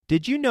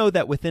Did you know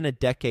that within a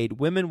decade,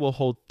 women will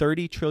hold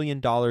 $30 trillion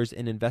in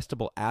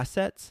investable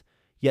assets?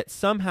 Yet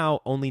somehow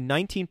only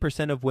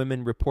 19% of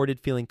women reported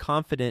feeling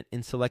confident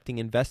in selecting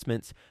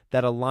investments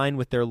that align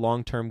with their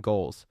long-term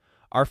goals.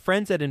 Our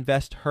friends at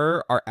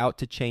InvestHer are out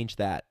to change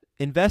that.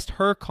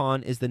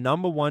 InvestHerCon is the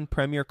 #1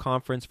 premier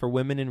conference for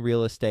women in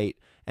real estate,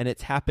 and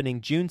it's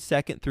happening June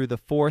 2nd through the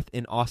 4th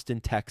in Austin,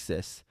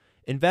 Texas.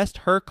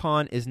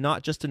 InvestHerCon is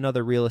not just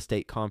another real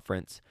estate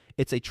conference.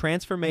 It's a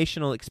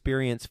transformational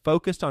experience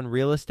focused on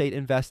real estate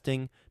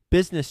investing,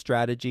 business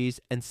strategies,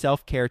 and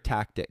self-care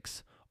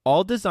tactics,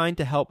 all designed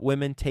to help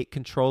women take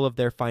control of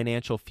their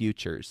financial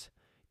futures.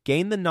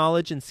 Gain the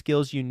knowledge and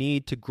skills you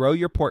need to grow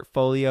your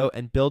portfolio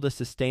and build a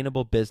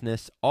sustainable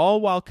business,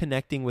 all while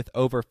connecting with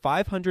over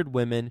 500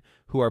 women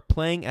who are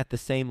playing at the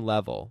same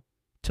level.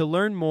 To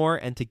learn more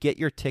and to get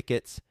your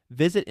tickets,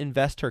 visit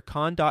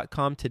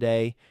InvestHerCon.com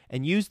today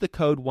and use the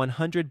code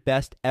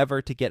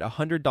 100BESTEVER to get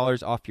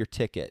 $100 off your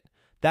ticket.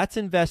 That's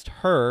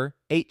InvestHer,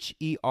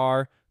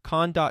 H-E-R,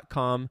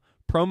 con.com,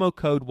 promo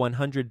code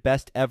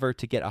 100BESTEVER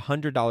to get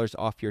 $100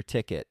 off your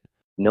ticket.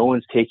 No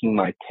one's taking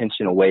my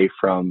attention away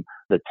from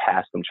the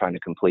task I'm trying to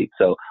complete.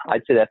 So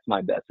I'd say that's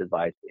my best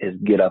advice, is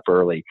get up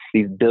early.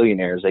 These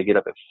billionaires, they get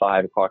up at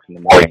 5 o'clock in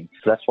the morning.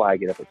 So that's why I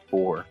get up at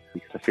 4,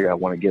 because I figure I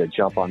want to get a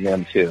jump on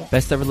them too.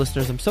 Best ever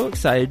listeners, I'm so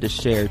excited to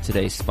share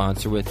today's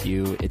sponsor with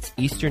you. It's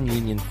Eastern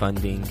Union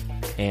Funding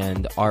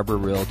and Arbor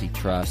Realty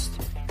Trust.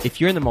 If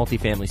you're in the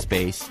multifamily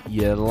space,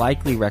 you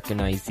likely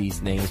recognize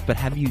these names, but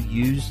have you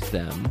used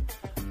them?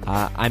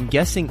 I'm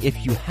guessing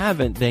if you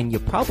haven't, then you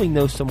probably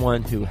know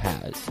someone who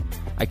has.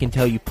 I can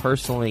tell you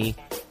personally,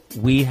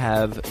 we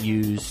have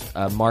used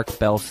Mark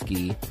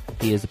Belsky.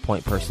 He is a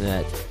point person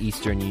at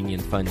Eastern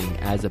Union Funding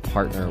as a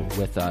partner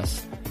with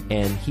us,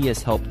 and he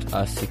has helped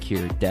us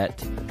secure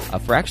debt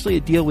for actually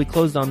a deal we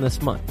closed on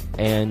this month.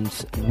 And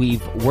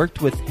we've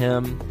worked with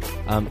him.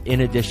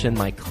 In addition,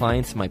 my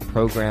clients, my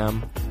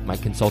program, my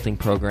consulting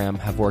program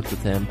have worked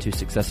with him to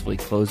successfully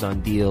close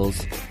on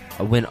deals.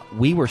 When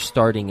we were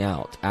starting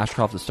out,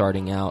 Ashcroft was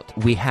starting out,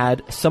 we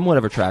had somewhat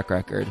of a track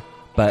record,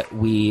 but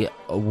we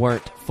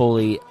weren't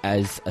fully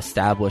as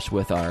established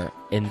with our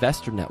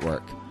investor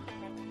network.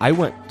 I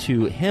went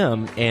to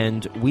him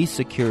and we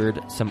secured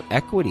some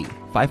equity,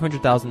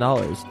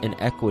 $500,000 in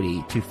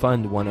equity to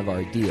fund one of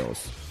our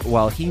deals.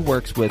 While he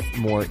works with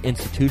more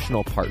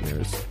institutional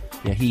partners,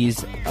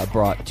 he's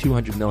brought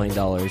 $200 million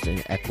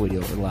in equity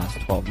over the last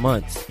 12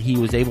 months. He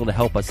was able to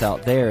help us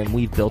out there, and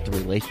we've built a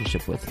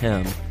relationship with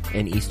him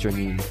and Eastern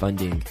Union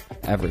Funding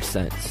ever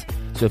since.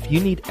 So if you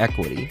need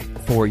equity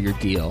for your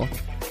deal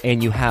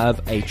and you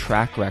have a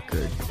track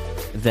record,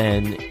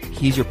 then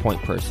he's your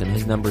point person.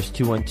 His number is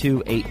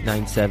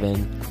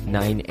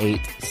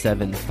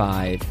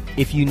 212-897-9875.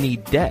 If you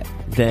need debt,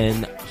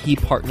 then he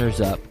partners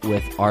up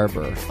with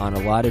Arbor on a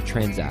lot of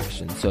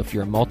transactions. So if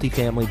you're a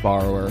multifamily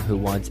borrower who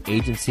wants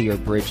agency or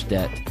bridge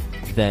debt,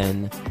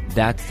 then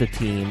that's the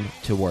team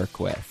to work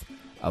with.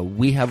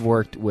 We have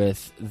worked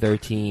with their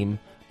team,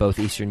 both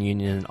Eastern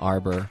Union and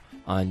Arbor,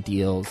 on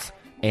deals,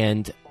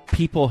 and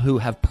people who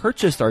have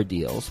purchased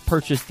deals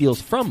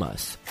from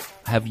us,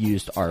 have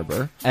used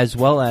Arbor, as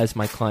well as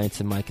my clients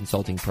in my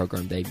consulting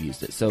program, they've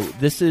used it. So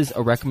this is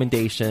a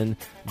recommendation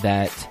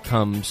that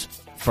comes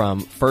from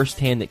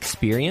firsthand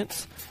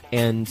experience.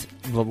 And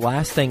the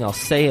last thing I'll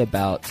say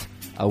about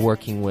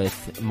working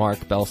with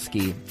Mark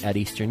Belsky at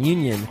Eastern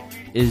Union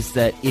is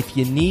that if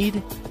you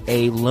need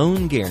a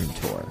loan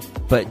guarantor,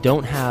 but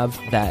don't have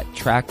that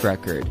track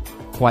record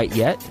quite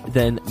yet,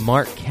 then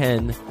Mark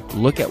can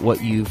look at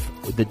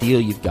the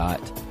deal you've got,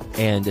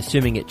 and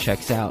assuming it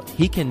checks out,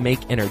 he can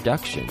make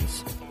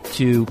introductions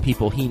to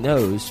people he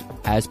knows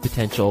as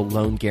potential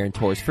loan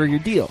guarantors for your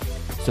deal.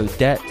 So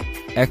debt,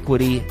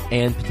 equity,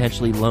 and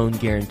potentially loan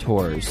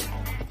guarantors.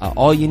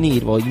 All you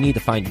need to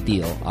find a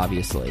deal,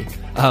 obviously.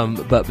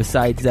 But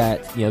besides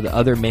that, the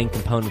other main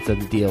components of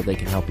the deal they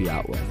can help you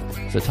out with.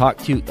 So talk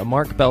to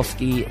Mark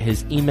Belsky.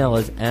 His email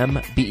is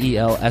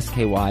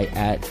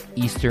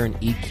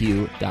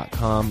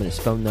mbelsky@easterneq.com, and his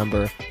phone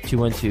number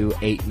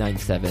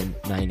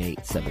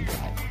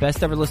 212-897-9875.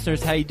 Best ever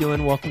listeners, how you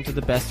doing? Welcome to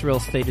the Best Real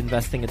Estate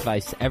Investing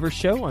Advice Ever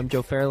show. I'm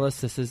Joe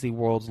Fairless. This is the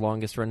world's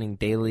longest running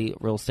daily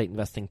real estate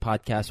investing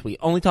podcast. We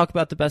only talk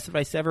about the best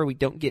advice ever. We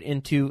don't get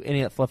into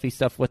any of that fluffy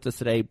stuff. With us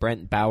today,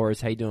 Brent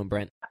Bowers. How you doing,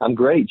 Brent? I'm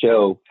great,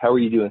 Joe. How are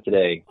you doing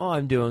today? Oh,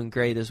 I'm doing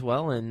great as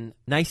well, and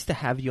nice to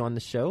have you on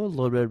the show. A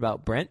little bit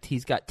about Brent.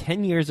 He's got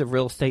 10 years of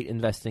real estate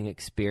investing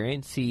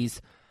experience.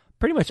 He's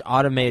pretty much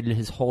automated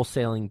his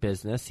wholesaling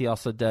business. He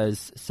also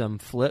does some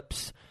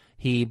flips.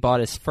 He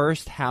bought his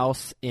first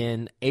house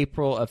in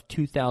April of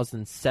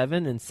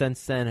 2007, and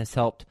since then has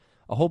helped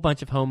a whole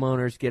bunch of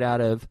homeowners get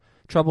out of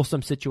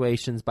troublesome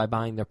situations by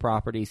buying their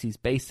properties. He's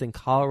based in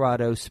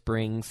Colorado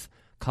Springs,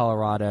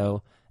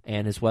 Colorado,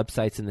 and his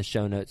website's in the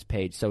show notes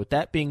page. So with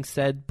that being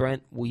said,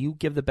 Brent, will you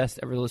give the best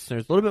ever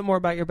listeners a little bit more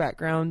about your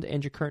background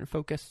and your current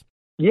focus?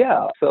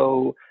 Yeah,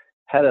 so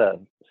had a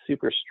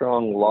super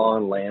strong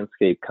lawn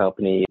landscape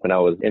company when I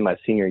was in my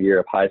senior year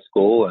of high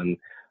school, and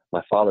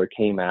my father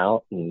came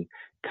out and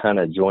kind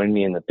of joined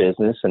me in the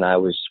business, and I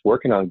was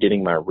working on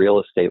getting my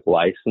real estate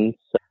license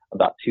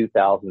about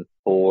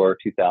 2004,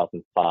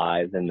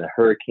 2005, and the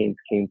hurricanes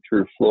came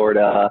through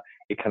Florida.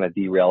 It kind of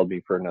derailed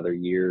me for another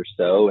year or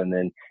so. And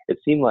then it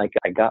seemed like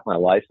I got my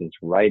license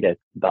right at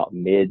about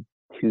mid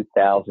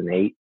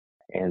 2008,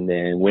 and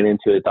then went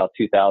into it about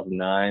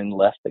 2009,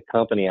 left the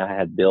company I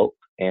had built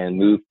and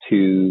moved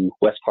to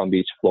West Palm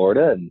Beach,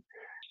 Florida, and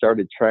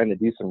started trying to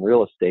do some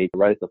real estate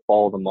right at the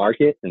fall of the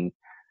market. And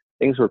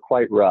things were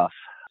quite rough.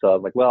 So I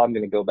was like, well, I'm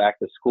going to go back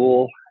to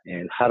school,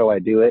 and how do I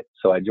do it?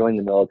 So I joined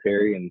the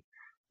military and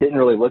didn't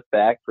really look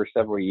back for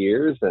several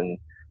years. And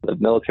the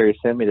military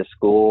sent me to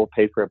school,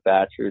 paid for a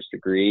bachelor's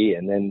degree,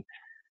 and then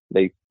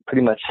they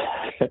pretty much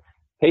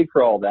paid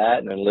for all that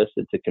and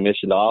enlisted to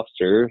commissioned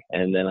officer.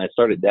 And then I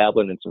started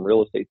dabbling in some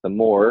real estate some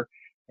more.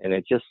 And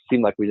it just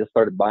seemed like we just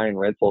started buying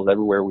rentals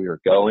everywhere we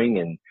were going.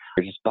 And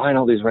we're just buying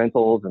all these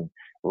rentals and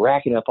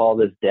racking up all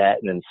this debt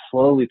and then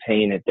slowly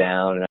paying it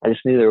down. And I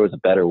just knew there was a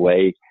better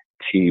way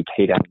to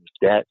pay down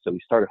this debt. So we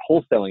started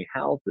wholesaling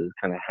houses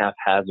kind of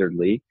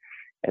haphazardly.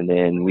 And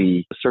then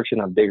we were searching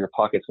on Bigger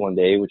Pockets one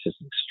day, which is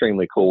an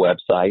extremely cool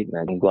website.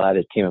 And I'm glad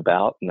it came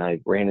about. And I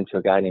ran into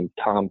a guy named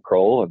Tom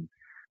Kroll and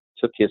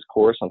took his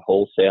course on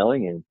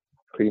wholesaling, and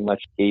pretty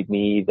much gave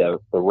me the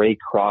Ray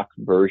Kroc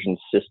version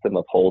system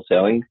of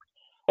wholesaling.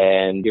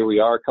 And here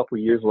we are a couple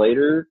of years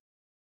later.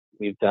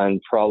 We've done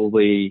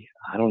probably,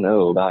 I don't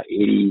know, about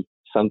 80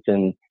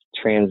 something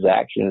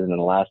transactions in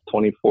the last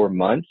 24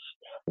 months.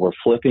 We're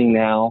flipping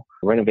now,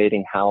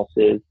 renovating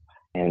houses,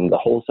 and the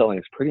wholesaling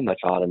is pretty much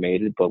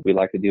automated, but we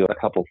like to do a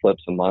couple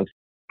flips a month.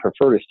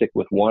 Prefer to stick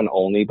with one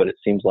only, but it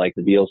seems like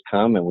the deals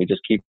come and we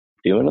just keep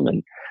doing them.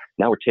 And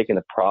now we're taking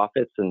the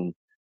profits and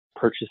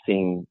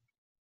purchasing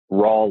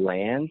raw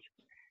land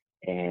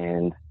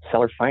and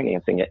seller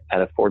financing it at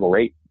affordable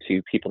rate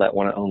to people that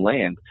want to own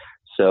land.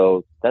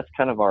 So that's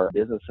kind of our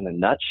business in a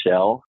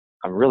nutshell.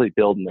 I'm really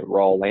building the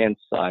raw land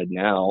side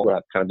now, where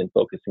I've kind of been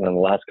focusing on the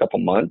last couple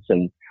months,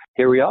 and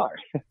here we are.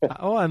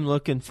 Oh, I'm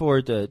looking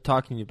forward to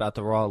talking to you about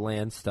the raw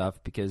land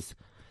stuff, because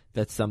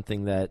that's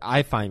something that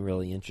I find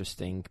really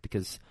interesting,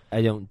 because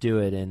I don't do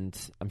it, and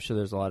I'm sure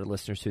there's a lot of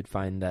listeners who'd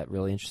find that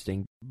really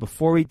interesting.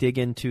 Before we dig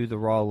into the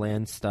raw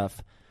land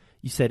stuff,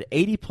 you said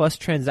 80 plus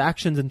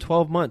transactions in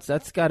 12 months.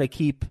 That's got to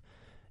keep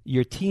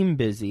your team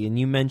busy. And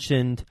you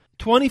mentioned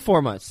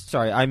 24 months.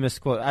 Sorry, I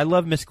misquote. I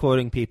love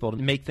misquoting people to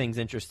make things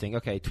interesting.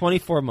 Okay,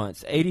 24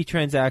 months, 80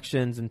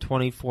 transactions in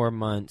 24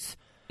 months.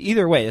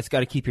 Either way, it's got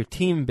to keep your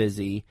team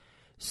busy.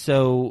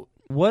 So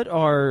what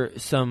are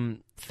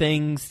some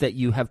things that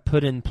you have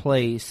put in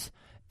place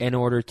in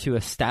order to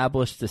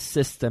establish the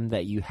system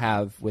that you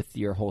have with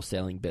your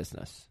wholesaling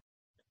business?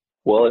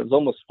 Well, it was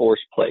almost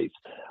forced placed.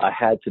 I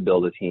had to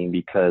build a team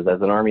because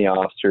as an Army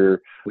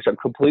officer, which I'm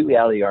completely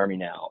out of the Army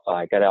now,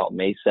 I got out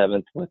May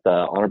 7th with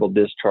honorable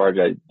discharge.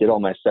 I did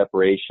all my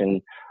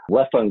separation,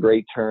 left on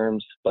great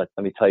terms, but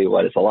let me tell you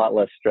what, it's a lot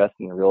less stress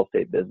in the real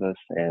estate business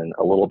and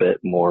a little bit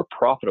more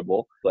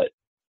profitable. But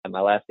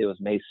my last day was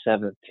May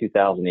 7th,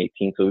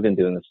 2018. So we've been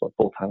doing this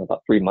full time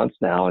about 3 months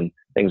now, and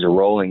things are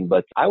rolling.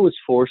 But I was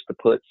forced to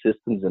put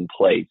systems in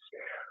place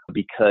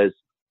because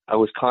I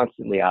was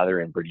constantly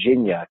either in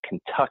Virginia,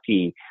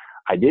 Kentucky.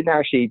 I didn't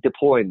actually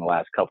deploy in the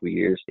last couple of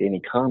years to any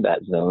combat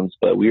zones,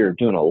 but we were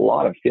doing a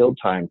lot of field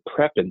time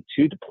prepping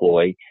to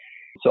deploy.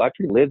 So I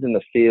lived in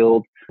the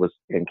field, was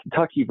in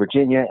Kentucky,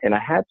 Virginia, and I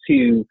had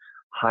to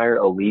hire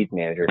a lead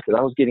manager because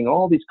I was getting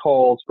all these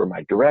calls for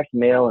my direct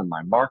mail and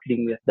my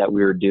marketing that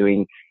we were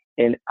doing.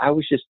 And I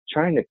was just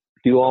trying to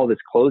do all this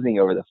closing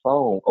over the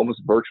phone,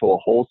 almost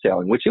virtual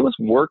wholesaling, which it was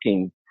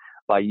working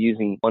by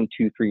using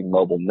 123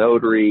 Mobile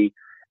Notary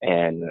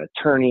and an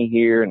attorney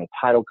here and a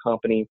title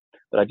company,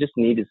 but I just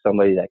needed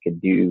somebody that could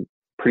do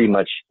pretty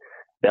much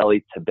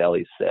belly to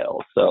belly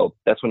sales. So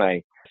that's when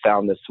I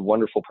found this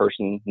wonderful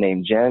person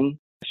named Jen.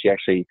 She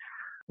actually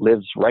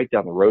lives right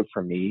down the road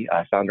from me.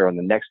 I found her on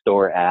the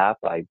Nextdoor app.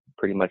 I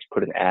pretty much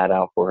put an ad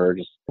out for her.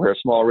 We're a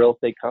small real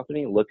estate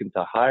company looking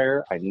to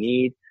hire. I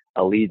need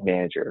a lead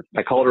manager.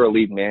 I called her a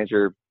lead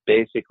manager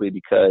basically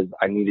because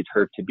I needed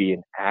her to be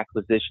an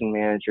acquisition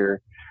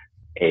manager,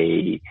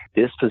 a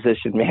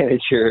disposition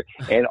manager,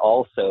 and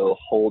also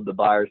hold the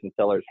buyers and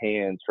sellers'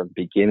 hands from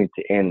beginning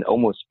to end,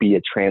 almost be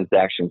a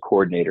transaction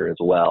coordinator as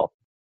well.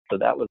 So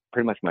that was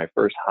pretty much my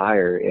first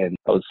hire, and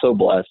I was so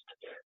blessed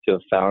to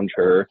have found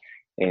her,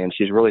 and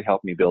she's really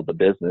helped me build the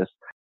business.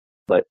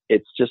 But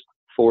it's just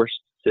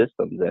forced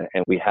systems,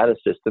 and we had a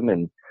system,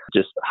 and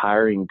just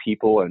hiring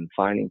people and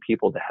finding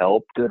people to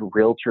help, good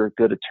realtor,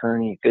 good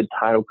attorney, good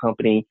title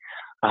company.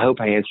 I hope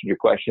I answered your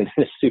question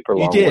in a super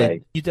long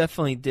way. You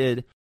definitely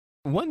did.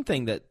 One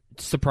thing that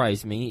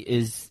surprised me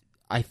is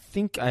I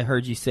think I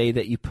heard you say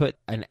that you put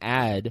an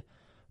ad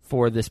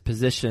for this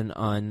position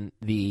on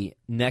the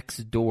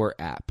Nextdoor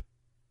app.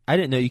 I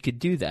didn't know you could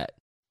do that.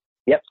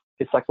 Yep.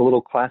 It's like a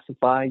little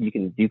classified. You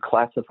can do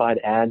classified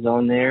ads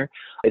on there.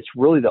 It's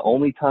really the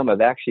only time I've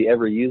actually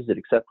ever used it,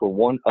 except for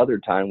one other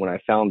time when I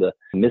found a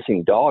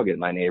missing dog in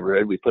my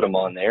neighborhood. We put them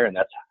on there, and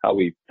that's how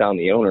we found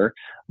the owner.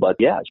 But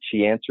yeah,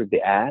 she answered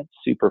the ad,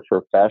 super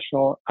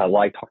professional. I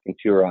liked talking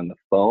to her on the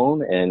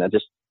phone, and I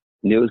just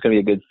knew it was going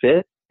to be a good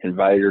fit.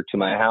 Invited her to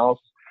my house,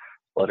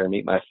 let her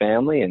meet my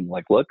family, and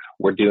like, look,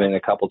 we're doing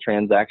a couple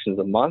transactions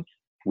a month.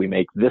 We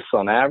make this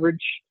on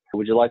average.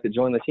 Would you like to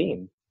join the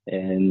team?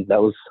 And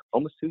that was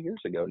almost 2 years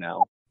ago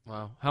now.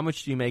 Wow. How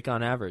much do you make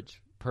on average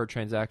per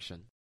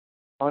transaction?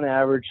 On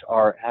average,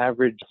 our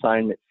average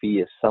assignment fee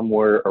is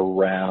somewhere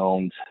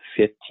around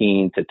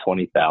 $15,000 to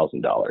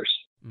 $20,000.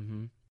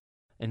 Mm-hmm.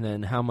 And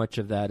then how much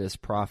of that is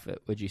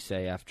profit, would you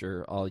say,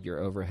 after all your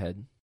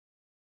overhead?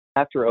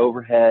 After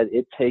overhead,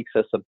 it takes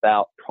us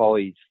about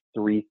probably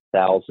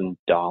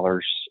 $3,000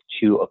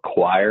 to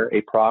acquire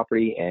a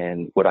property.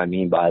 And what I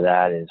mean by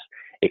that is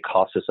it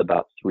costs us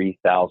about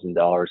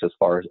 $3,000 as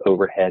far as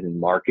overhead and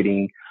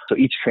marketing. So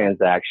each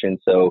transaction,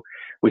 so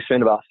we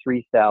spend about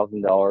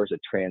 $3,000 a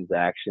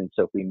transaction.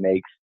 So if we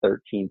make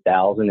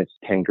 $13,000, it's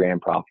 $10,000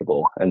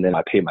 profitable. And then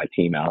I pay my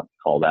team out,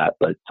 all that,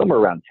 but somewhere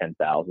around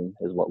 $10,000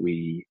 is what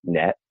we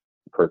net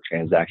per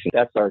transaction.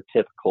 That's our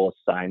typical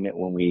assignment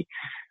when we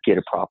get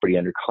a property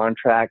under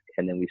contract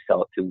and then we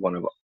sell it to one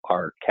of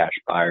our cash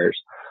buyers.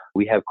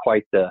 We have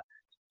quite the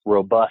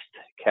robust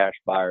cash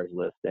buyers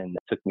list, and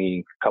it took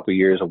me a couple of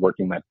years of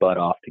working my butt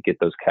off to get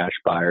those cash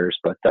buyers,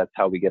 but that's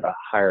how we get a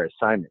higher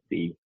assignment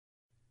fee.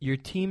 Your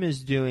team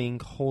is doing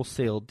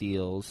wholesale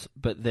deals,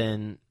 but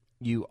then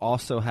you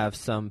also have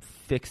some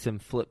fix and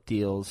flip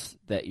deals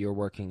that you're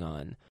working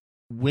on.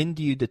 When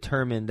do you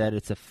determine that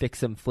it's a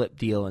fix and flip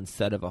deal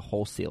instead of a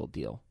wholesale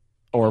deal?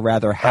 Or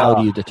rather, how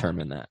do you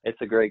determine that?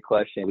 It's a great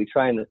question. We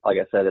try and, like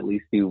I said, at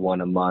least do one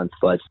a month,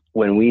 but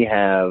when we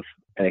have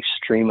an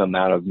extreme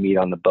amount of meat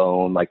on the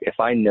bone, like if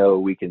I know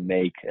we can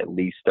make at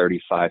least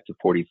 $35,000 to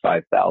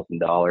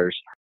 $45,000,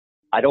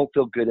 I don't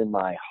feel good in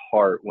my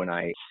heart when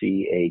I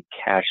see a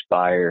cash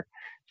buyer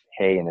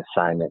pay an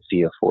assignment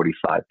fee of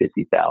 $45,000,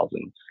 $50,000.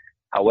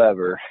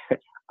 However,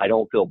 I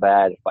don't feel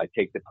bad if I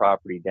take the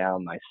property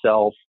down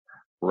myself,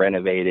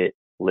 renovate it,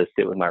 list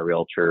it with my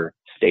realtor,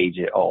 stage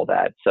it, all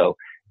that. So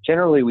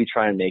generally we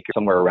try and make it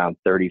somewhere around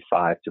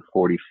 35 to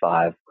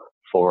 45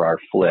 for our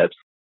flips.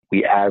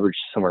 We average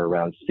somewhere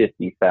around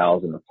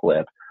 50,000 a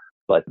flip,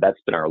 but that's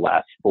been our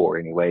last 4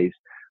 anyways.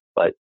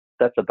 But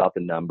that's about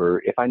the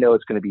number. If I know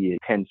it's going to be a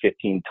 $10,000,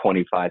 $15,000,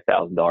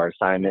 $25,000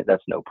 assignment,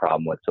 that's no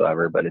problem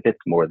whatsoever. But if it's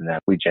more than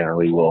that, we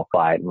generally will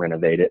buy it and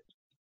renovate it.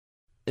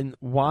 And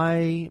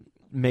why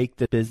make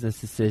the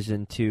business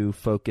decision to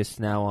focus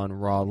now on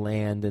raw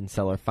land and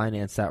seller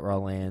finance that raw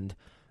land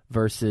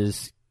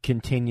versus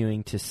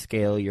continuing to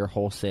scale your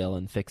wholesale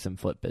and fix and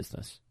flip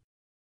business?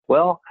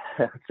 Well,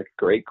 that's a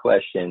great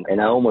question. And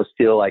I almost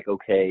feel like,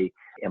 okay,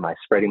 am I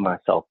spreading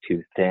myself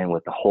too thin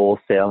with the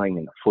wholesaling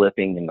and the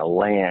flipping and the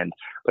land?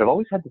 But I've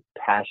always had this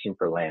passion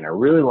for land. I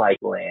really like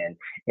land.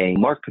 And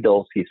Mark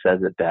Podolsky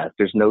says it best.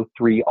 There's no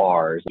 3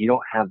 R's. You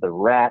don't have the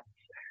rats,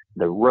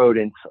 the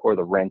rodents, or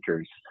the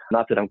renters.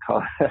 Not that I'm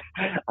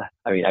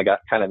I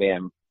kind of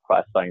am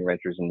classifying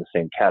renters in the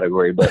same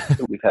category, but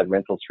we've had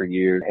rentals for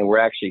years. And we're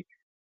actually,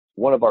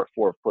 one of our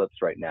 4 flips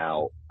right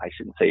now, I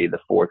shouldn't say the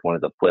 4th one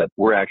is a flip.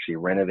 We're actually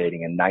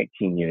renovating a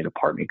 19-unit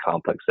apartment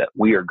complex that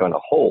we are going to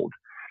hold.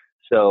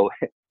 So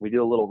we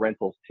do a little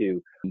rentals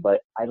too.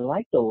 But I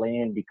like the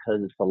land because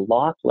it's a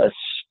lot less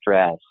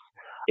stress.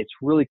 It's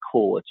really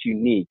cool. It's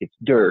unique. It's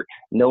dirt.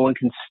 No one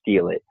can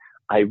steal it.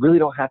 I really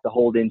don't have to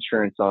hold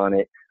insurance on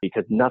it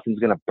because nothing's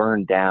going to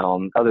burn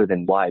down other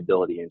than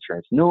liability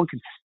insurance. No one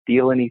can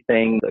steal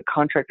anything. The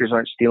contractors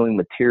aren't stealing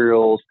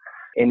materials.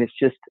 And it's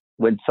just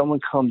when someone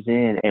comes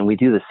in and we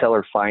do the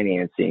seller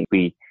financing,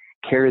 we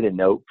carry the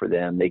note for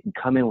them. They can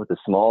come in with a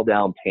small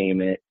down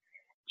payment.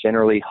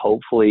 Generally,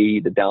 hopefully,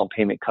 the down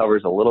payment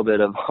covers a little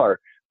bit of our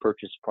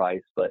purchase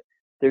price, but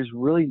there's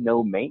really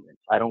no maintenance.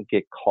 I don't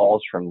get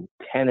calls from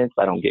tenants.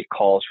 I don't get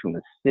calls from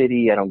the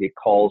city. I don't get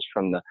calls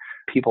from the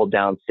people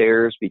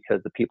downstairs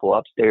because the people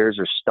upstairs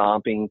are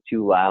stomping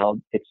too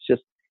loud. It's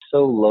just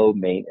so low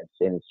maintenance.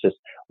 And it's just,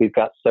 we've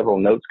got several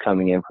notes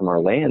coming in from our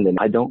land and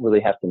I don't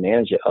really have to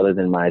manage it other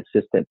than my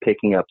assistant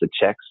picking up the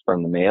checks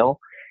from the mail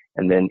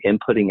and then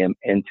inputting them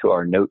into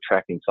our note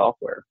tracking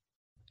software.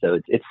 So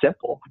it's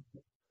simple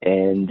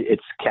and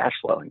it's cash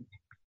flowing.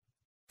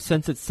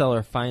 Since it's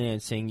seller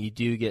financing, you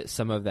do get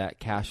some of that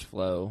cash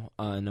flow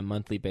on a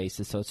monthly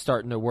basis. So it's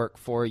starting to work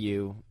for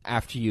you.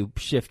 After you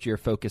shift your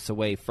focus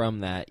away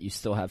from that, you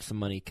still have some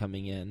money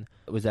coming in.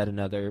 Was that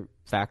another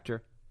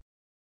factor?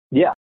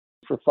 Yeah.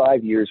 For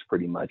 5 years,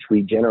 pretty much.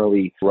 We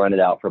generally run it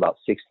out for about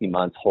 60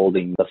 months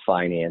holding the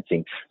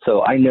financing.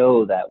 So I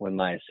know that when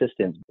my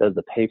assistant does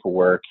the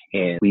paperwork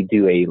and we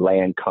do a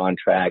land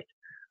contract,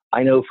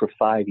 I know for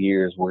 5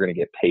 years we're going to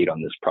get paid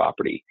on this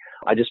property.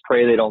 I just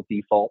pray they don't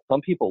default.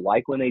 Some people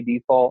like when they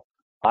default.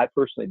 I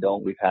personally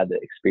don't. We've had to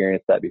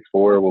experience that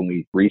before when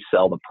we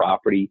resell the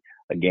property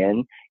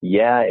again.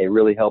 Yeah, it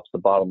really helps the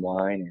bottom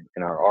line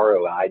and our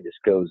ROI just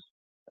goes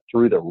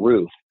through the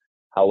roof.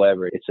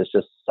 However, it's just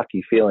a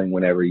sucky feeling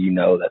whenever you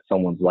know that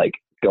someone's like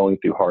going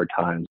through hard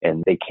times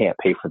and they can't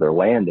pay for their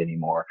land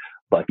anymore.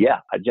 But yeah,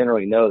 I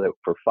generally know that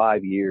for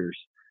 5 years,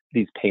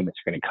 these payments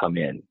are going to come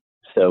in.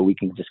 So we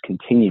can just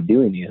continue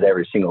doing these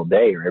every single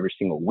day or every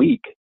single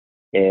week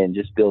and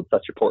just build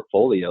such a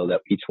portfolio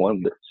that each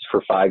one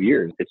for 5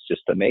 years. It's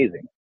just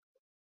amazing.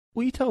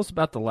 Will you tell us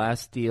about the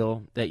last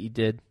deal that you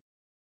did?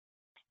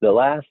 The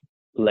last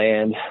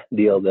land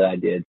deal that I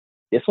did,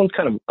 this one's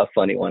kind of a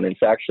funny one.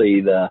 It's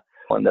actually the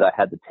one that I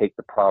had to take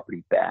the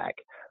property back.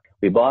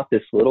 We bought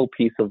this little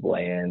piece of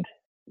land,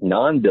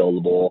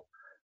 non-buildable,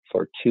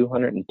 for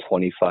 $225.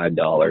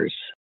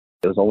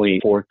 It was only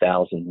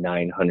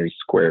 4,900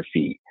 square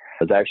feet.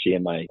 It was actually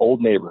in my old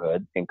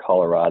neighborhood in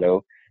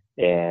Colorado,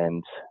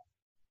 and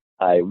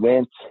I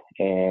went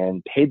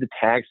and paid the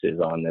taxes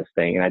on this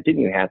thing, and I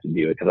didn't even have to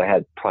do it because I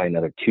had probably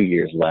another 2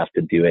 years left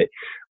to do it.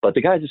 But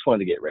the guy just wanted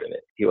to get rid of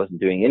it. He wasn't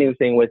doing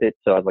anything with it,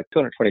 so I was like,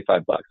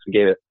 $225. We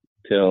gave it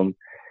to him,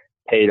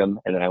 paid him,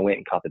 and then I went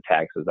and caught the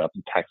taxes up.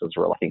 The taxes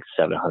were, I think,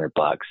 $700.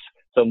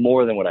 So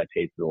more than what I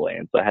paid for the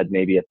land. So I had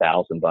maybe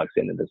 $1,000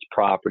 into this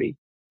property,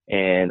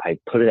 and I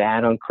put an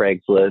ad on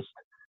Craigslist,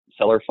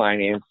 seller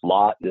finance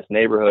lot, this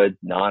neighborhood,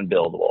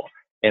 non-buildable.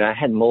 And I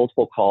had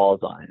multiple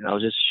calls on it, and I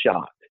was just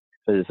shocked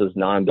because this is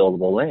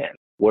non-buildable land.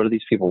 What do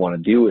these people want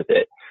to do with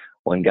it?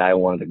 One guy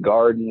wanted a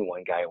garden.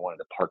 One guy wanted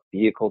to park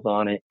vehicles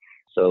on it.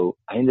 So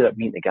I ended up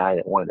meeting the guy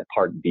that wanted to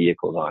park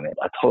vehicles on it.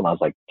 I told him, I was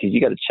like, dude,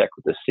 you got to check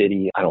with the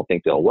city. I don't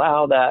think they'll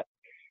allow that.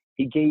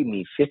 He gave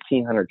me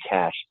 $1,500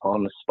 cash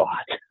on the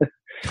spot.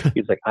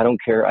 He's like, I don't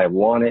care. I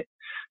want it.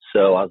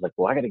 So I was like,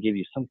 well, I got to give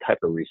you some type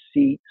of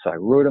receipt. So I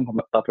wrote him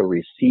up a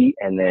receipt,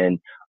 and then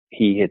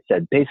he had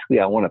said, basically,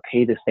 I want to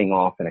pay this thing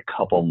off in a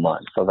couple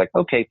months. So I was like,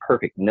 okay,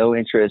 perfect. No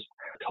interest.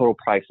 Total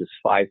price is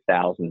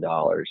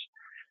 $5,000.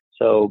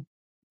 So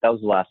that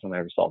was the last time I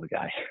ever saw the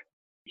guy.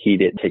 He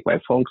didn't take my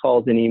phone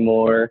calls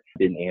anymore,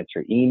 didn't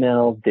answer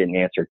emails, didn't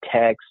answer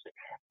text.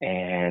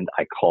 And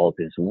I called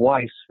his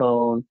wife's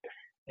phone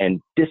and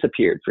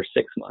disappeared for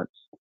 6 months.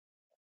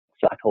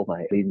 So I told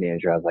my lead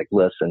manager, I was like,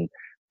 listen,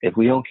 if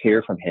we don't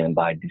hear from him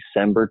by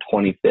December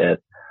 25th,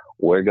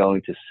 we're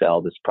going to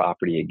sell this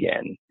property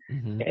again.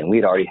 Mm-hmm. And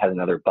we'd already had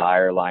another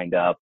buyer lined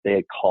up. They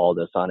had called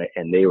us on it,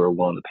 and they were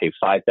willing to pay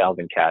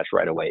 $5,000 cash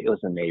right away. It was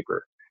a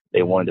neighbor.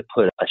 They wanted to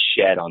put a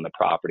shed on the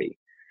property.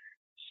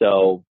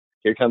 So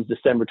here comes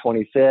December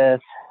 25th,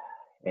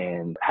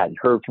 and hadn't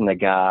heard from the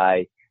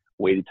guy.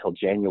 Waited till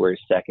January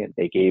 2nd.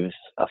 They gave us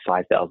a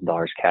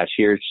 $5,000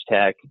 cashier's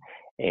check,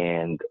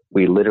 and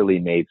we literally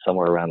made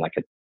somewhere around like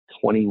a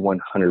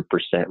 2,100%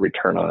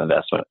 return on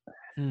investment.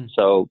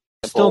 So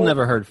still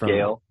never heard from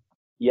him.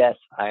 Yes,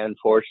 I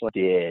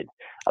unfortunately did.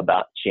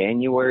 About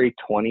January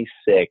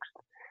 26th,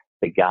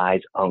 the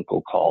guy's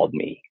uncle called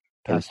me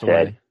and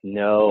said,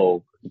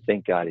 no,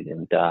 thank God he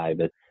didn't die,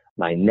 but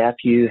my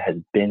nephew has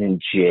been in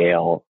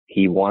jail.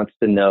 He wants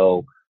to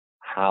know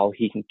how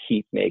he can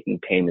keep making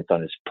payments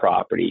on his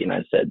property. And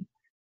I said,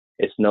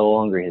 it's no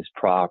longer his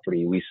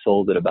property. We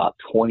sold it about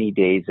 20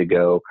 days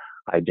ago.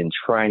 I've been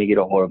trying to get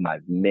a hold of him.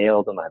 I've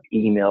mailed him. I've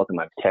emailed him.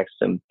 I've texted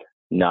him.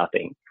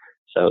 Nothing.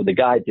 So the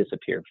guy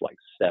disappeared for like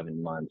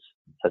 7 months.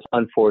 Says,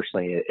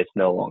 unfortunately, it's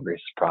no longer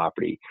his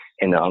property.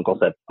 And the uncle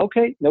said,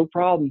 okay, no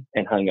problem,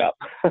 and hung up.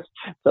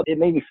 So it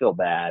made me feel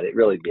bad. It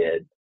really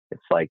did.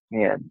 It's like,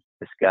 man,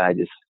 this guy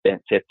just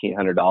spent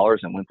 $1,500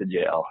 and went to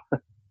jail.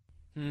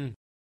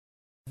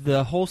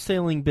 The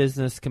wholesaling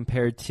business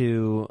compared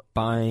to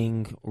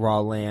buying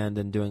raw land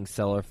and doing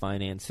seller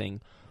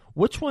financing,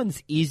 which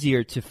one's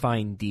easier to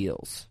find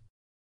deals?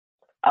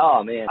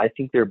 Oh, man, I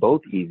think they're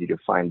both easy to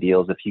find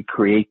deals if you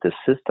create the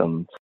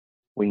systems.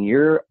 When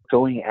you're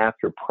going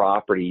after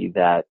property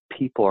that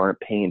people aren't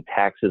paying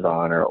taxes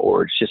on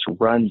or it's just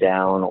run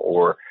down,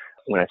 or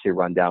when I say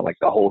run down, like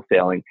the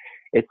wholesaling,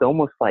 it's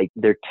almost like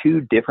they're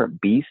two different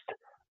beasts,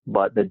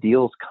 but the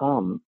deals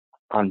come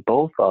on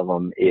both of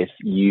them if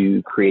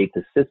you create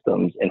the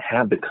systems and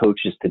have the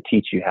coaches to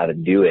teach you how to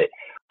do it.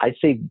 I'd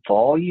say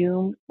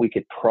volume, we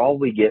could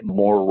probably get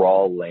more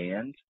raw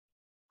land.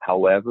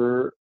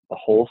 However, the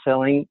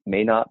wholesaling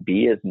may not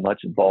be as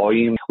much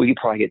volume. We could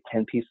probably get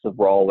 10 pieces of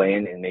raw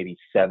land and maybe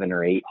 7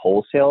 or 8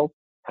 wholesale.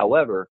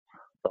 However,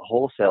 the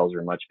wholesales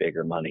are much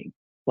bigger money,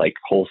 like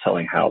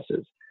wholesaling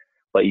houses.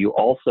 But you're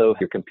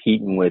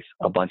competing with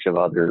a bunch of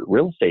other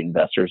real estate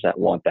investors that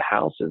want the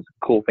houses.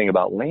 Cool thing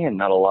about land,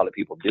 not a lot of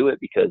people do it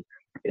because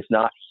it's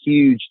not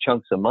huge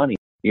chunks of money.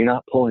 You're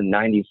not pulling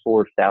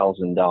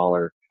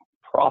 $94,000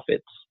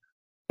 profits.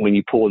 When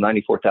you pull a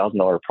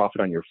 $94,000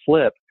 profit on your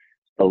flip,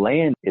 the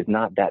land is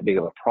not that big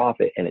of a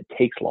profit, and it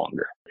takes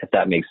longer, if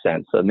that makes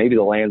sense. So maybe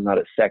the land's not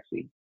as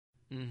sexy.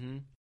 Mm-hmm.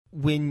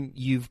 When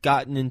you've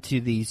gotten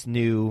into these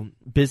new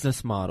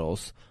business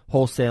models,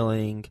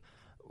 wholesaling,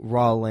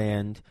 raw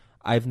land,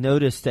 I've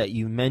noticed that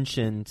you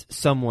mentioned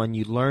someone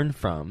you learned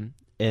from.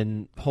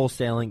 In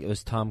wholesaling, it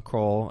was Tom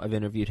Kroll. I've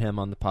interviewed him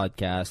on the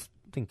podcast,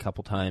 I think a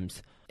couple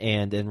times.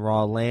 And in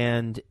raw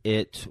land,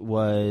 it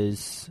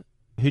was,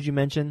 who'd you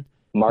mention?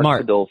 Mark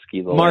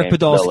Podolsky. Mark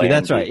Podolsky,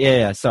 that's right.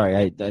 Yeah,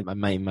 sorry.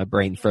 My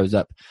brain froze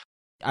up.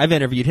 I've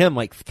interviewed him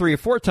like 3 or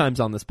 4 times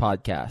on this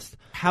podcast.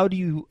 How do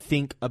you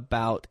think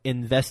about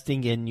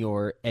investing in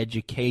your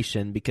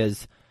education?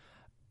 Because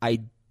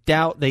I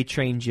doubt they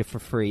trained you for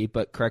free,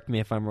 but correct me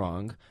if I'm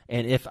wrong.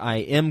 And if I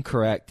am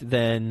correct,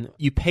 then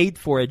you paid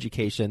for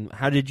education.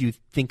 How did you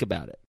think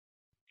about it?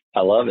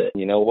 I love it.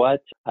 You know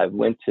what? I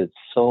went to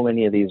so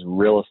many of these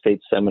real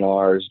estate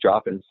seminars,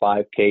 dropping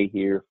 $5K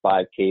here,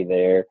 $5K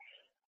there.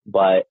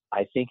 But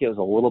I think it was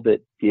a little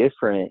bit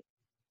different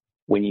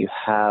when you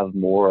have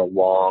more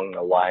along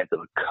the lines of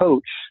a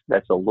coach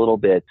that's a little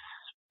bit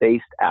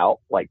spaced out.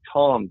 Like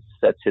Tom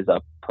sets his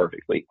up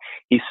perfectly.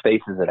 He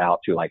spaces it out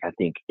to like, I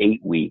think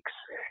 8 weeks.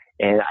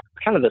 And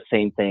kind of the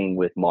same thing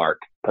with Mark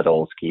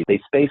Podolsky. They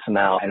space them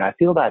out. And I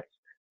feel that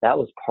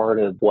was part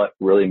of what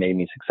really made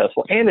me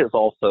successful. And it's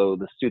also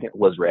the student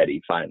was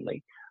ready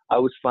finally. I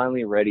was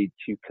finally ready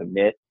to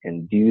commit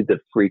and do the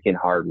freaking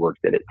hard work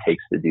that it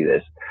takes to do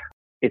this.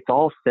 It's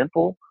all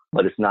simple,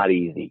 but it's not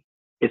easy.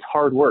 It's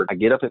hard work. I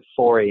get up at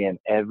 4 a.m.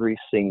 every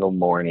single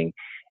morning,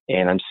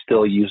 and I'm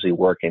still usually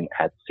working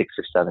at 6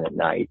 or 7 at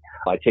night.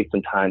 I take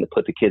some time to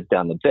put the kids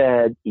down to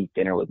bed, eat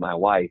dinner with my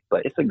wife,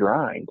 but it's a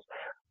grind.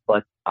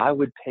 But I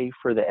would pay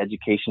for the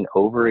education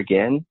over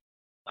again.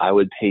 I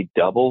would pay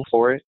double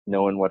for it,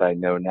 knowing what I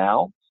know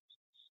now,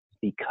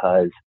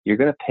 because you're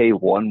going to pay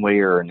one way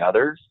or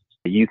another.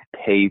 You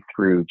could pay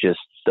through just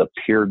the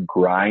pure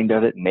grind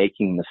of it,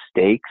 making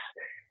mistakes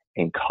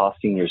and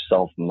costing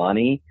yourself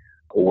money,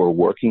 or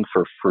working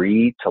for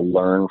free to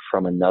learn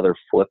from another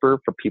flipper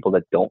for people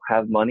that don't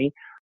have money.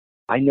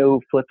 I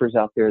know flippers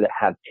out there that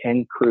have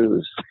 10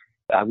 crews.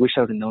 I wish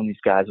I would have known these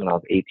guys when I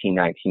was 18,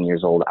 19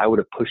 years old. I would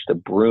have pushed a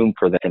broom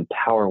for them and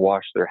power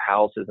washed their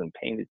houses and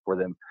painted for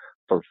them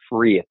for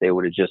free if they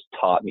would have just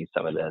taught me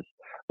some of this.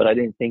 But I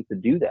didn't think to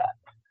do that.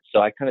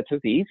 So I kind of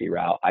took the easy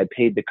route. I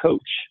paid the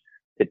coach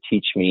to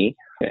teach me,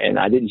 and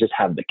I didn't just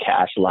have the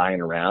cash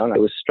lying around. It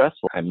was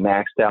stressful. I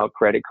maxed out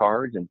credit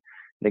cards and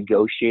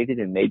negotiated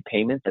and made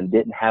payments and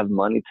didn't have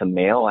money to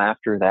mail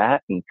after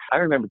that. And I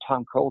remember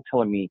Tom Kroll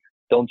telling me,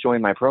 don't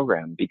join my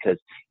program because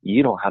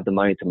you don't have the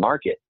money to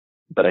market.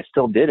 But I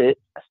still did it.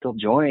 I still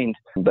joined,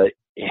 but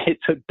it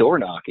took door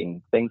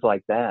knocking, things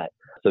like that.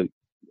 So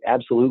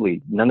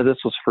absolutely, none of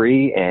this was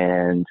free.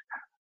 And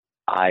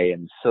I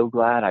am so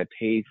glad I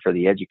paid for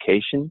the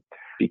education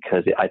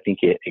because I think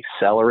it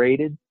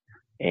accelerated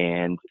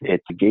and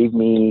it gave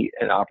me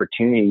an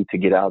opportunity to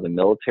get out of the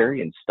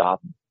military and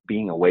stop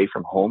being away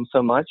from home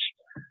so much.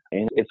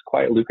 And it's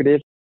quite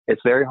lucrative.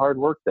 It's very hard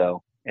work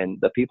though. And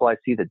the people I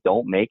see that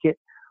don't make it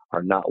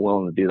are not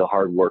willing to do the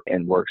hard work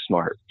and work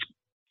smart.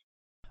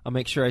 I'll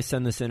make sure I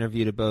send this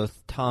interview to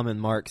both Tom and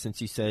Mark,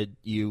 since you said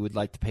you would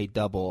like to pay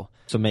double.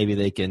 So maybe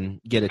they can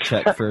get a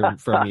check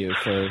from you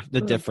for the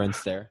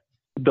difference there.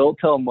 Don't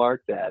tell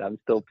Mark that. I'm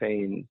still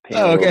paying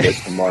a little bit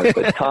to Mark.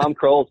 But Tom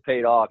Kroll's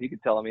paid off. You can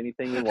tell him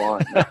anything you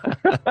want.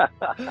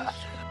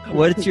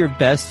 What's your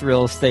best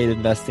real estate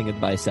investing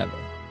advice ever?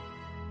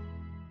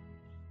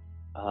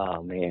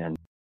 Oh, man.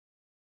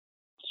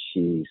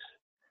 Jeez.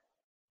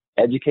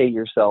 Educate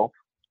yourself.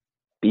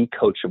 Be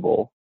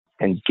coachable.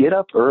 And get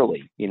up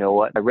early. You know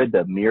what? I read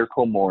The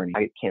Miracle Morning.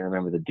 I can't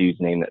remember the dude's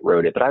name that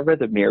wrote it, but I read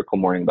The Miracle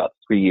Morning about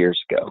 3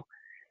 years ago.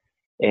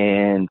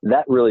 And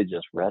that really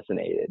just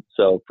resonated.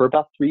 So for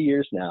about 3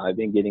 years now, I've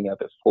been getting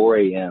up at 4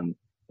 a.m.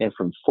 And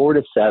from 4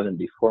 to 7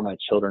 before my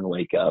children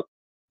wake up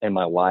and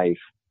my wife,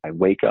 I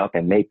wake up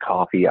and make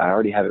coffee. I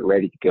already have it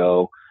ready to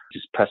go.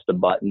 Just press the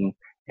button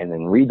and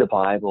then read the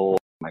Bible,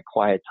 my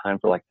quiet time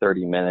for like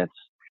 30 minutes.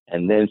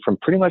 And then from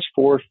pretty much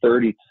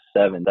 4:30 to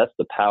 7, that's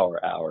the power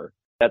hour.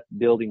 That's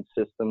building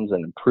systems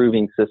and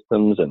improving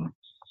systems and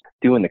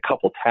doing the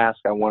couple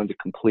tasks I wanted to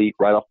complete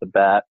right off the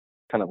bat,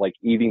 kind of like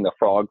eating the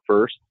frog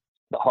first.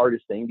 The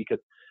hardest thing because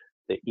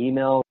the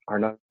emails are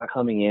not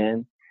coming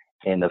in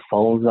and the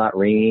phone's not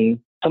ringing.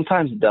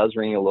 Sometimes it does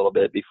ring a little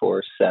bit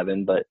before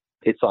 7, but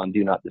it's on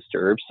do not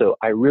disturb. So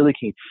I really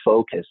can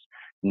focus.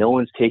 No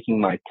one's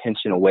taking my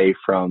attention away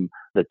from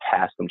the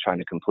task I'm trying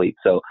to complete.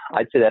 So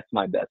I'd say that's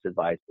my best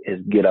advice is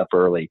get up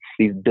early.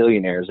 These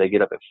billionaires, they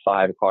get up at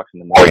 5 o'clock in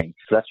the morning.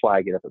 So that's why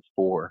I get up at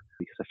 4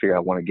 because I figure I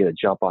want to get a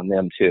jump on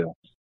them too.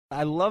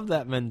 I love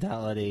that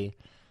mentality.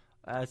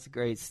 That's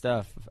great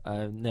stuff.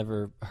 I've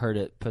never heard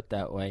it put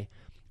that way.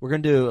 We're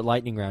going to do a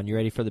lightning round. You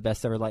ready for the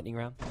best ever lightning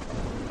round?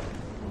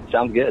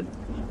 Sounds good.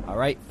 All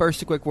right.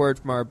 First, a quick word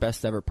from our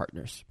best ever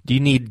partners. Do you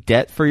need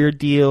debt for your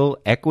deal,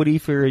 equity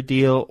for your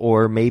deal,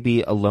 or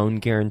maybe a loan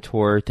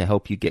guarantor to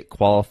help you get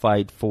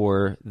qualified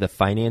for the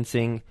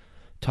financing?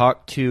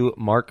 Talk to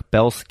Mark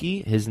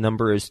Belsky. His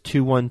number is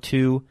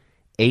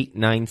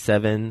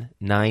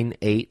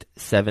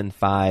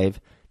 212-897-9875.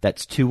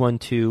 That's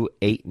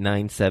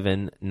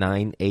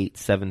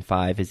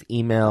 212-897-9875. His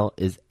email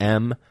is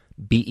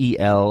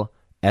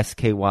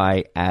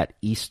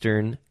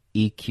mbelsky@easterneq.com.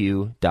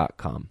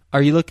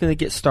 Are you looking to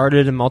get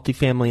started in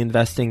multifamily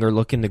investing or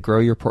looking to grow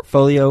your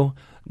portfolio?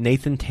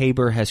 Nathan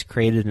Tabor has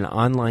created an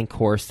online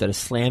course that is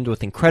slammed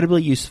with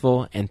incredibly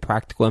useful and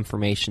practical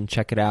information.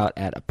 Check it out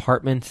at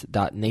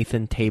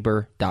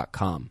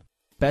apartments.nathantabor.com.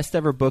 Best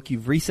ever book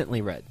you've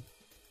recently read?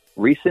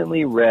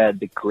 Recently read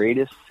The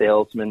Greatest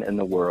Salesman in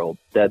the World.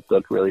 That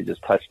book really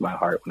just touched my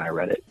heart when I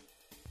read it.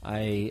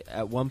 I,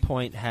 at one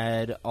point,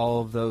 had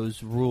all of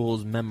those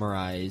rules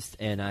memorized,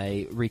 and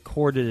I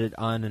recorded it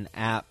on an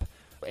app,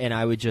 and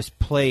I would just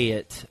play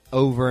it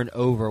over and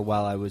over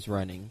while I was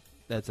running.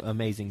 That's an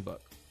amazing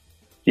book.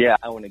 Yeah,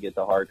 I want to get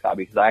the hard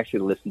copy because I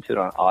actually listened to it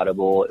on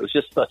Audible. It was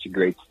just such a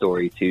great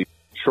story, too.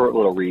 Short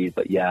little read,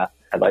 but yeah,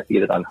 I'd like to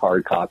get it on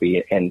hard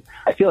copy. And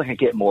I feel like I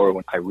get more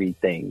when I read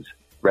things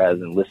rather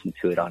than listen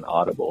to it on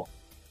Audible.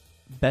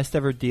 Best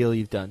ever deal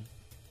you've done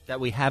that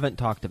we haven't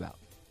talked about?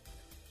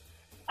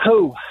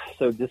 Oh,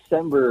 so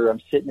December, I'm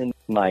sitting in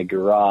my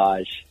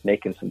garage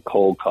making some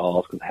cold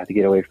calls because I have to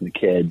get away from the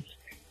kids.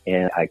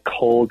 And I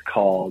cold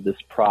called this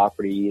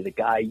property. The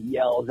guy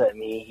yells at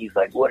me. He's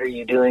like, "What are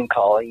you doing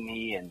calling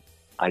me?" And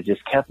I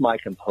just kept my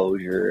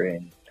composure.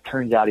 And it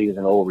turns out he was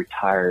an old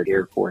retired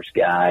Air Force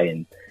guy.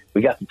 And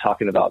we got to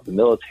talking about the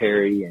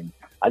military. And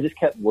I just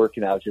kept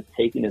working. I was just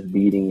taking his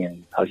beating.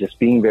 And I was just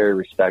being very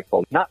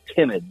respectful. Not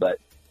timid, but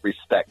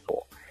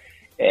respectful.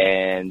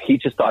 And he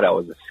just thought I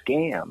was a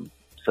scam.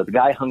 So the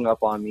guy hung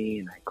up on me,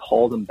 and I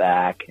called him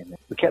back, and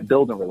we kept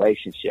building a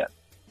relationship.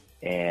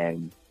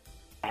 And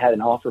I had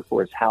an offer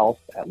for his house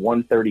at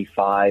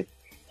 $135.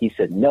 He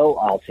said, "No,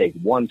 I'll take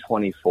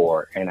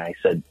 $124." And I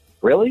said,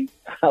 "Really?"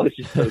 I was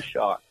just so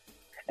shocked.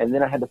 And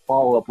then I had to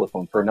follow up with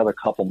him for another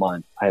couple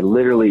months. I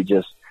literally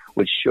just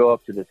would show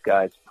up to this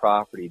guy's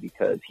property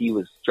because he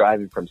was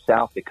driving from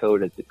South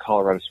Dakota to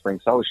Colorado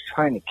Springs. So I was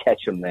trying to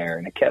catch him there,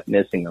 and I kept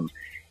missing him.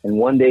 And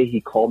one day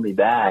he called me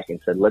back and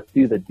said, "Let's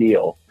do the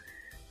deal."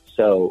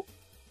 So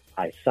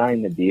I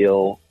signed the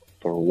deal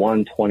for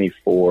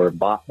 $124,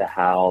 bought the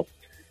house.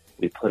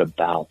 We put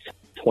about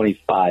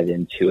 $25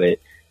 into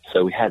it.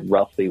 So we had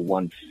roughly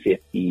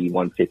 $150,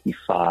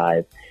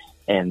 $155.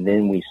 And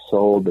then we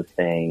sold the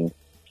thing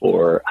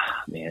for,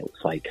 it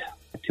was like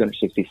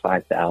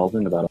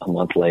 $265,000 about a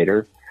month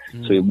later.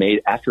 So we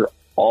made, after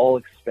all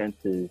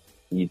expenses,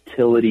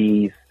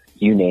 utilities,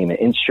 you name it,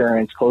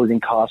 insurance, closing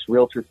costs,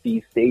 realtor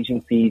fees,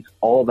 staging fees,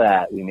 all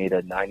that, we made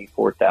a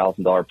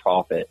 $94,000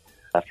 profit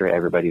after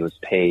everybody was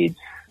paid.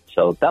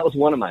 So that was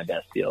one of my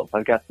best deals.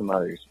 I've got some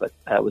others, but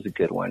that was a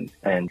good one.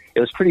 And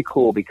it was pretty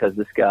cool because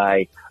this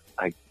guy,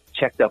 I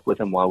checked up with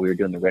him while we were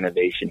doing the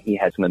renovation. He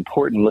had some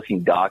important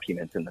looking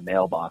documents in the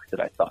mailbox that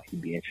I thought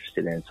he'd be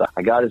interested in. So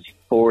I got his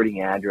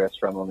forwarding address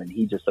from him, and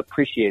he just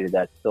appreciated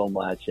that so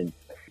much. And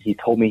he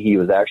told me he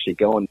was actually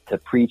going to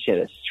preach at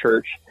his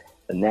church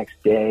the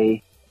next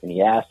day. And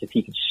he asked if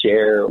he could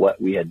share what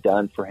we had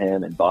done for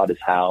him and bought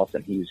his house.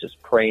 And he was just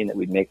praying that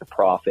we'd make a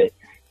profit.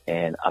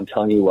 And I'm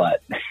telling you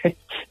what,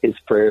 his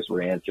prayers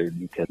were answered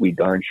because we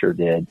darn sure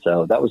did.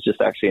 So that was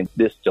just actually in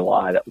this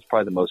July. That was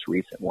probably the most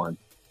recent one.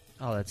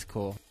 Oh, that's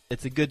cool.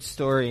 It's a good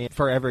story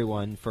for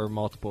everyone for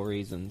multiple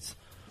reasons.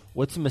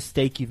 What's a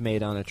mistake you've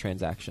made on a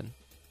transaction?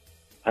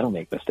 I don't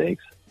make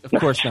mistakes. Of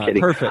course not.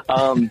 Kidding. Perfect.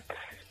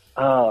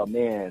 Oh,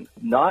 man,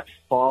 not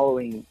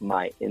following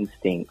my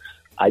instincts.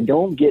 I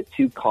don't get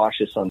too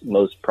cautious on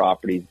most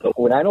properties, but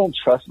when I don't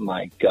trust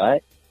my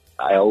gut,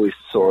 I always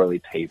sorely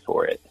pay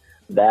for it.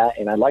 That,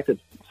 and I'd like to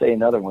say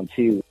another one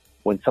too.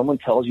 When someone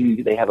tells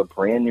you they have a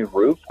brand new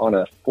roof on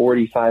a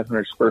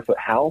 4,500 square foot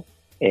house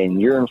and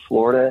you're in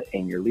Florida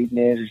and your lead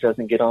manager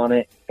doesn't get on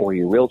it or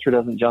your realtor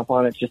doesn't jump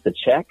on it just to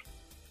check,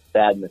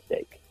 bad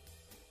mistake.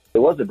 It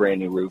was a brand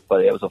new roof,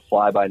 but it was a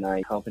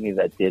fly-by-night company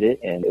that did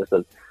it, and it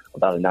was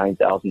about a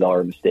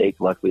 $9,000 mistake.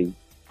 Luckily,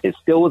 it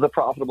still was a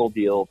profitable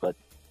deal, but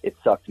it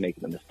sucked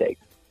making the mistake.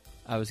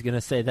 I was going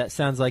to say, that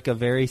sounds like a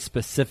very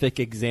specific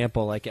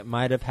example, like it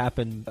might have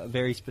happened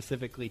very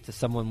specifically to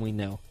someone we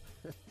know.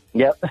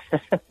 Yep.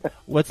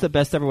 What's the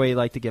best ever way you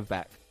like to give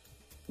back?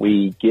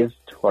 We give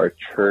to our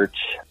church.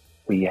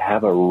 We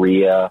have a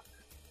RIA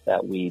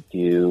that we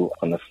do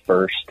on the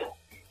first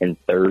and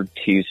third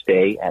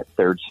Tuesday at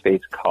Third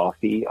Space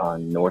Coffee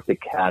on North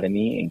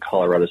Academy in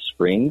Colorado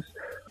Springs.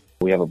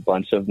 We have a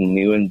bunch of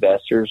new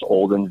investors,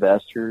 old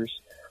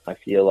investors. I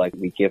feel like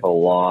we give a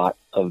lot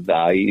of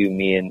value.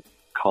 Me and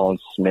Colin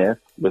Smith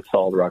with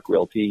Solid Rock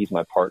Realty, he's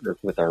my partner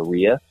with our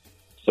RIA.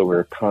 So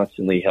we're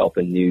constantly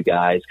helping new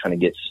guys kind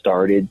of get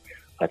started.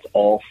 That's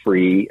all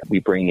free. We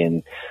bring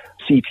in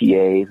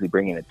CPAs, we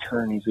bring in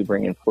attorneys, we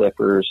bring in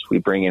flippers, we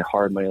bring in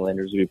hard money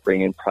lenders, we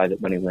bring in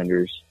private money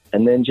lenders.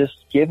 And then just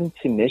giving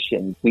to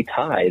mission, we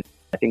tithe.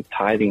 I think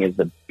tithing is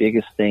the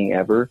biggest thing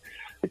ever.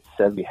 It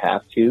says we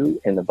have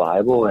to in the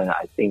Bible, and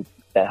I think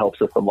that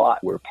helps us a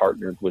lot. We're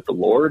partnered with the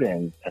Lord,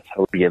 and that's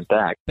how we give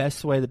back.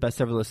 Best way the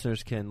Best Ever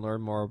listeners can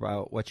learn more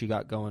about what you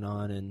got going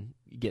on and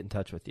get in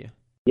touch with you.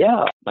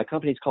 Yeah, my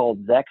company's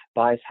called Zech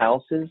Buys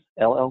Houses,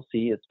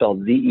 LLC. It's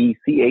spelled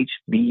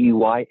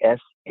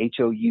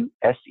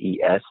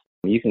ZECHBUYSHOUSES.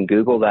 You can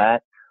Google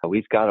that.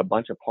 We've got a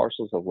bunch of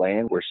parcels of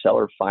land. We're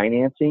seller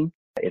financing.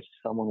 If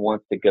someone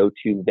wants to go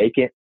to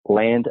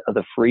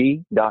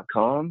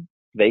vacantlandofthefree.com,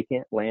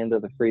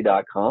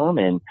 vacantlandofthefree.com,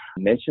 and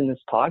mention this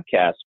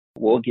podcast,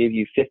 we'll give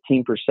you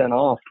 15%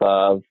 off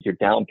of your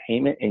down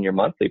payment and your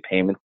monthly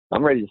payments.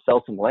 I'm ready to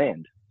sell some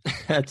land.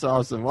 That's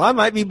awesome. Well, I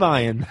might be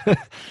buying.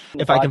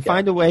 If I can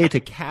find a way to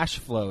cash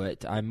flow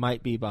it, I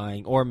might be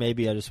buying. Or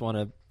maybe I just want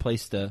a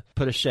place to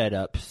put a shed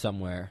up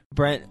somewhere.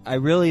 Brent, I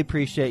really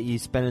appreciate you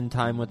spending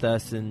time with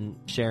us and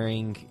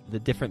sharing the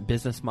different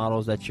business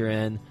models that you're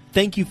in.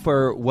 Thank you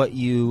for what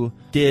you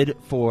did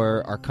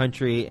for our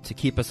country to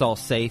keep us all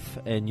safe,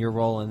 and your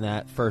role in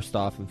that first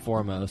off and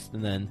foremost.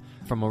 And then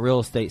from a real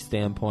estate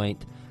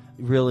standpoint,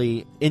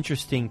 really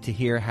interesting to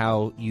hear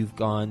how you've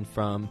gone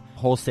from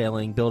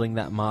wholesaling, building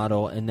that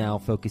model, and now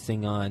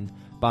focusing on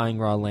buying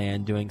raw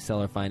land, doing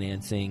seller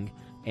financing,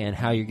 and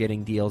how you're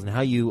getting deals and how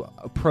you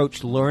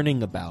approach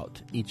learning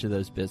about each of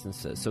those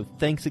businesses. So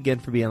thanks again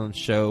for being on the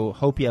show.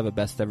 Hope you have a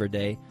best ever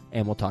day,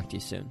 and we'll talk to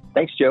you soon.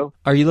 Thanks, Joe.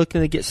 Are you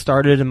looking to get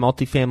started in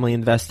multifamily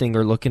investing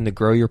or looking to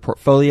grow your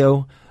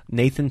portfolio?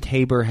 Nathan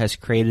Tabor has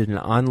created an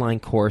online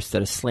course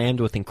that is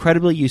slammed with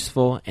incredibly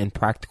useful and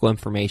practical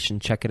information.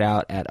 Check it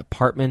out at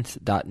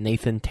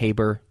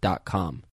apartments.nathantabor.com.